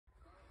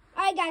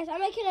Alright guys,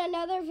 I'm making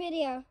another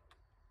video.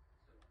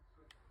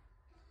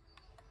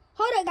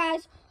 Hold on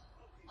guys.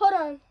 Hold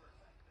on.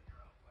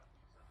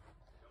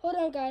 Hold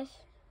on guys.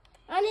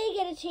 I need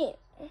to get a team.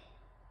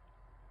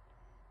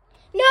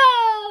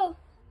 No!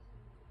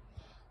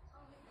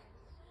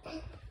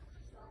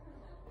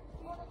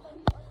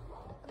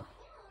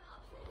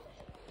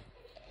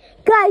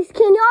 Guys,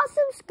 can y'all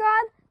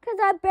subscribe? Because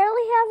I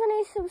barely have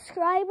any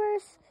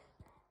subscribers.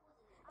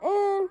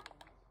 And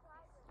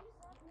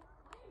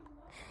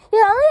yeah,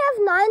 I only have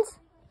 9.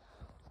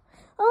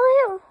 I only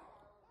have...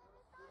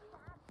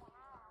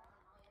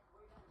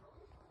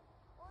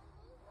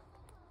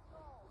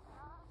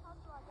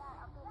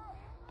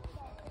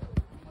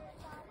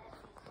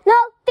 No,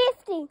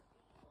 50.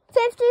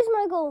 50 is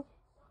my goal.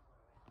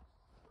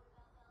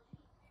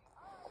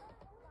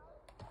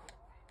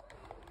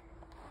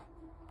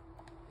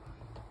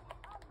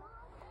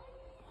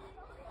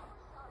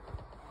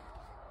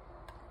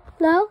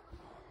 No?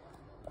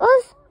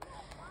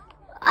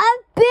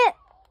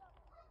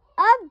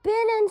 I've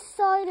been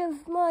inside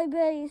of my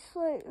base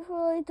for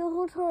the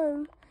whole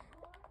time.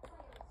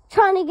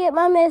 Trying to get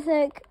my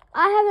mythic.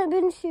 I haven't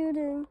been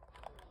shooting.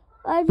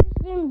 I've just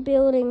been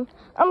building.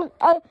 I'm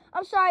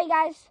sorry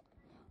guys.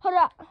 Hold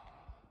up.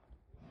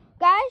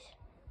 Guys?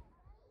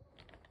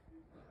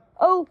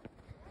 Oh.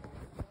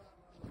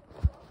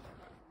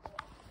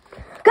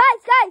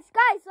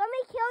 Guys, let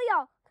me kill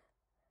y'all.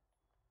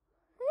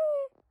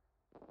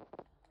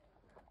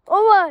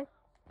 Oh my.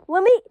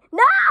 Let me,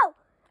 no!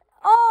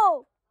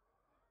 Oh.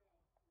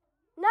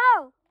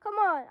 No, come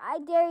on. I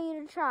dare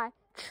you to try.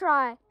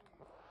 Try.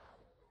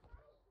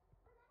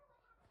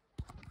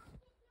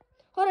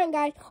 Hold on,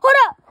 guys. Hold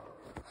up.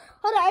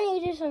 Hold on, I need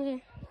to do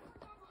something.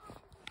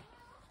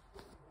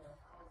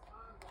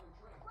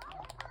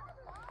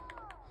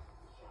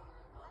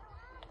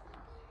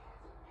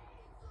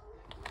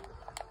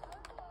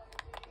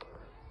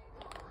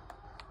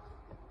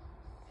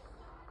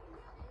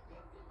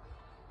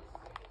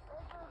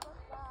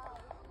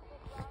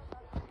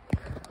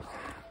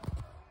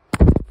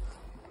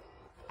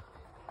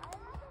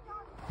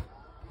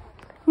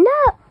 No.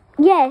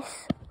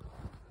 Yes.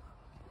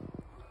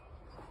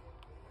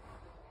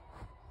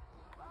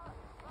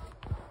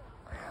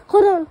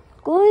 Hold on,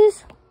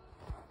 guys.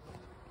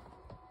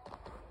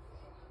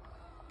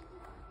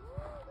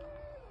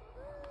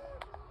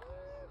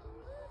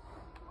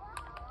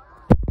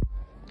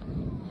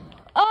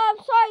 Oh, I'm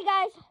sorry,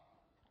 guys.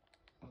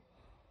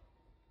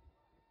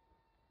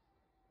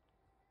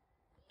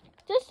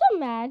 Just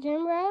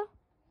imagine, bro.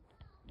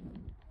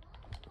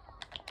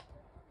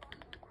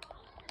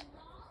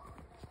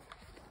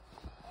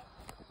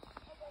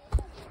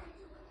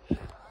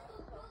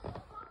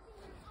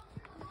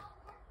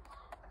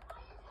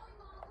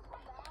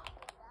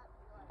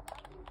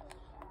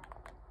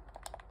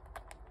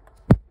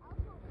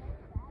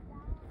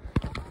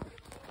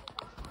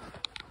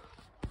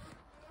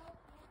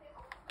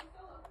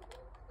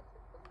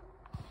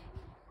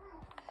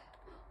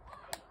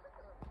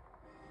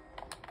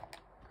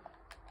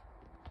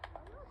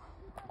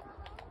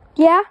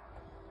 Yeah?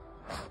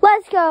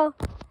 Let's go.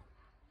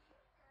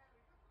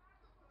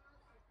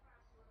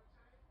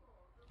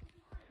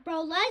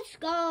 Bro, let's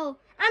go.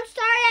 I'm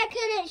sorry I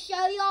couldn't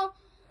show y'all.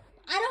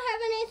 I don't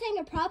have anything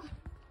to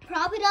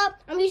prop it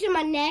up. I'm using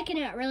my neck and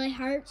it really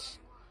hurts.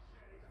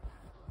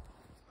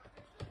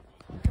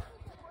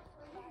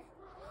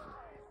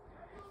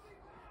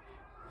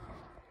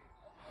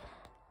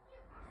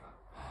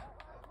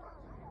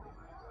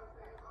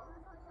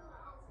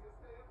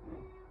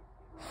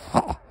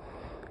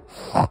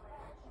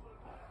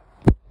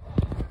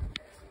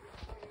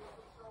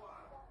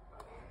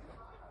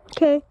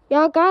 Okay,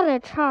 y'all gotta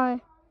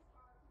try.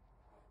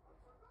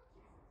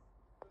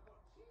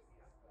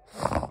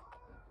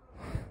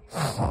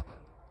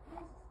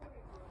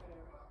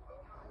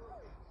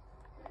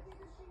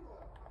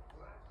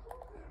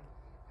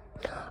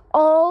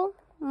 Oh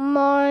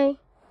my.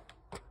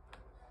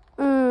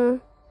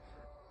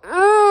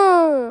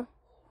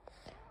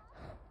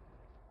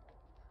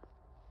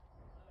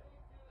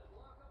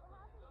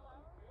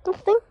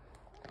 Something?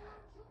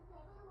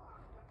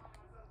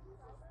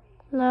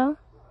 No.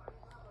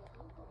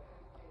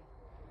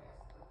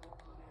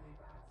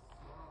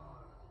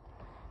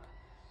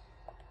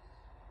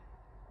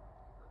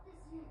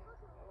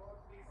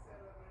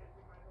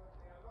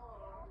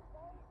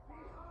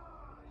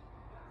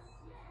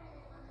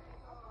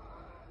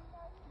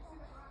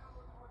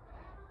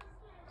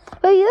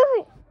 But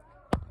you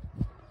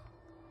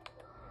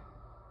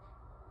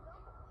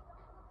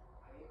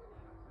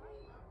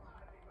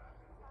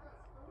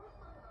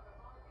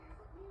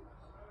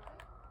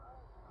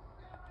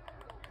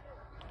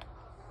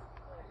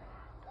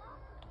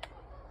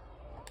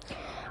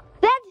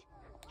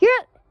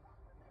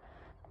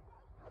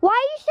why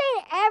are you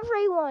saying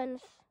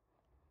everyone's?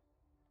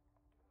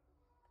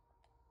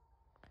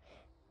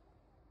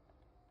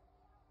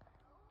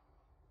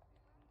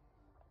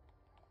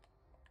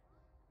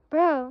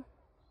 Bro.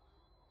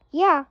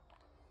 Yeah.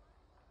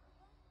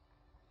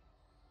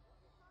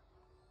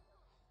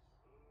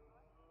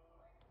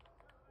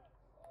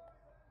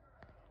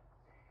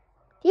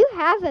 You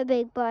have a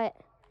big butt.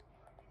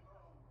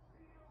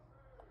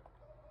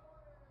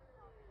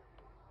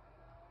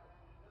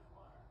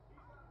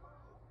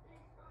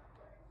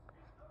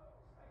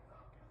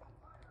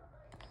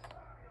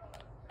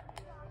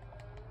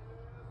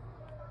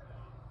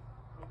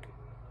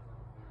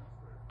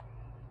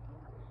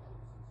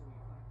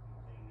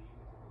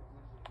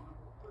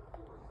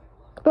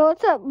 Bro,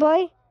 what's up,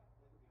 boy?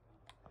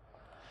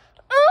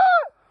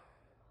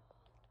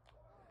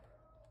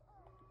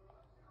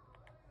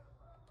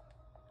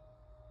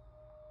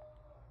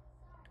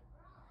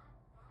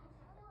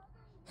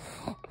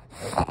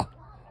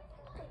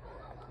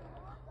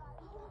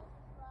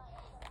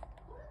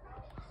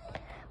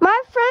 My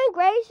friend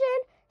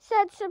Grayson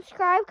said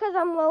subscribe because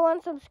I'm low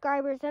on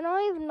subscribers. And I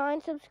only have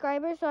 9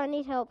 subscribers, so I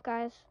need help,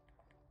 guys.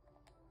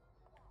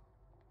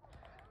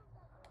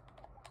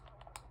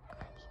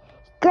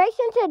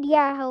 Grayson said,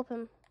 yeah, help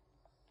him.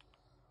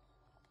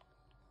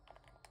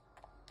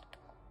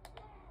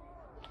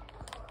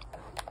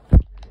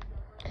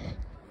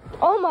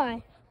 Oh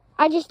my,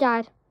 I just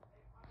died.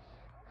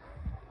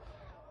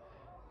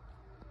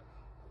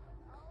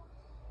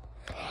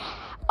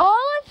 All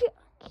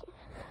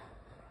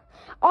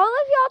of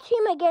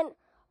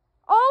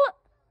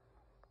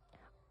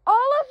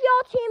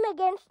y'all team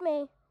against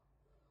me.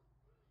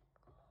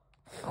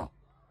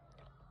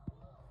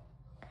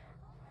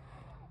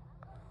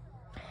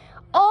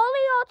 All of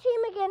y'all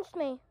team against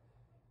me.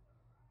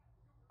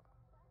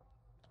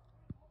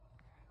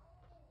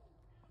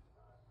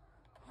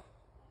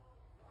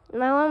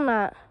 No, I'm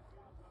not.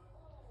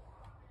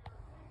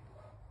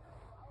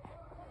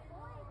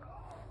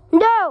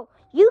 No,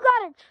 you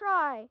gotta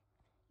try.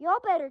 Y'all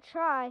better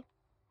try.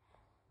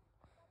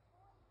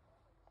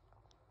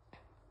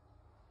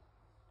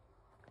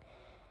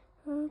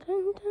 I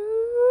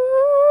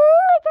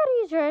gotta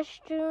use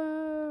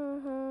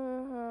restroom.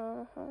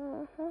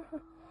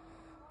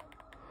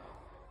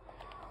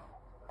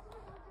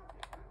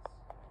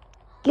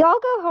 Y'all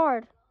go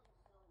hard.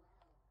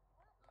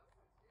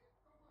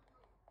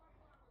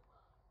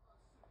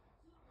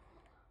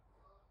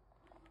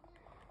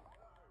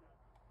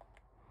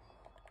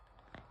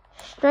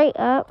 Straight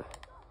up.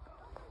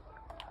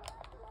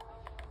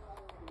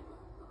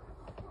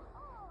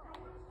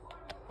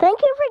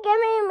 Thank you for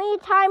giving me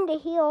time to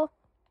heal.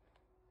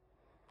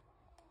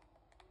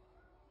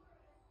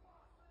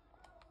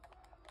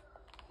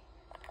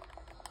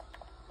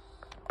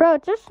 Bro,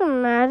 just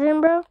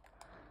imagine, bro.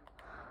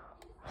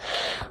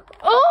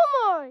 Oh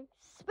my!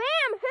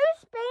 Spam!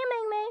 Who's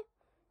spamming me?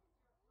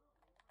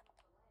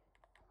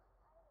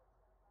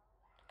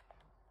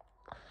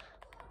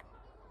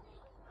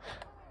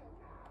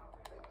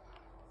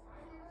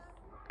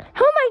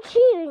 How am I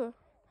cheating?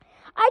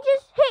 I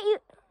just hit you.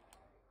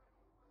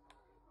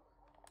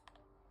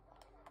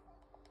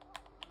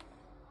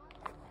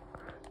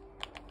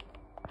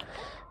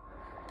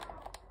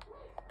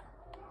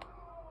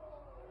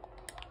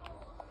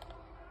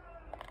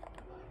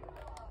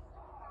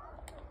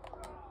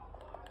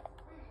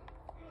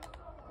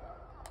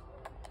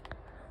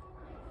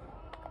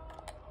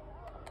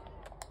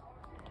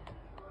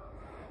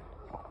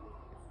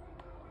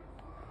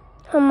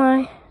 Oh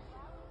my.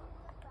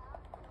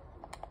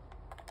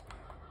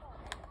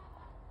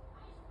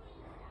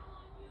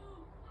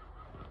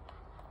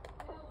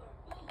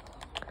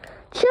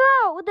 Chill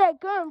out with that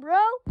gun, bro.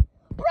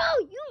 Bro,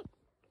 you.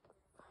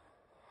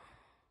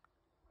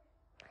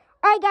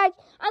 Alright, guys.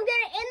 I'm going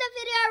to end the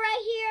video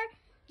right here.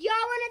 Do y'all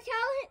want to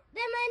tell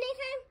them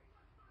anything?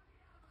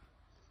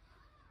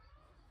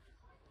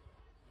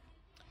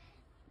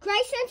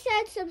 Grayson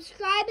said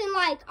subscribe and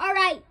like.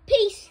 Alright,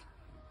 peace.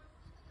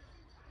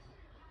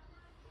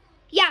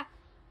 Yeah.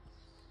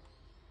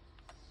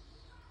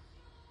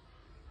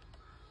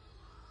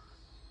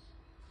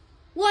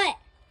 What?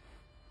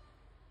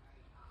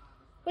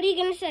 What are you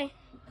going to say?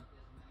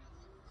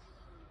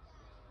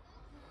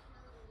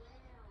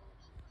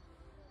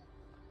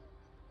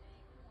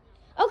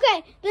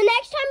 Okay, the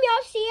next time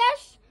y'all see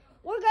us,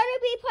 we're going to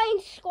be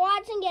playing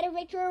squads and get a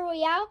victory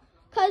royale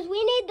because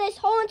we need this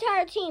whole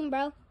entire team,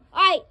 bro. All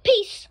right,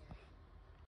 peace.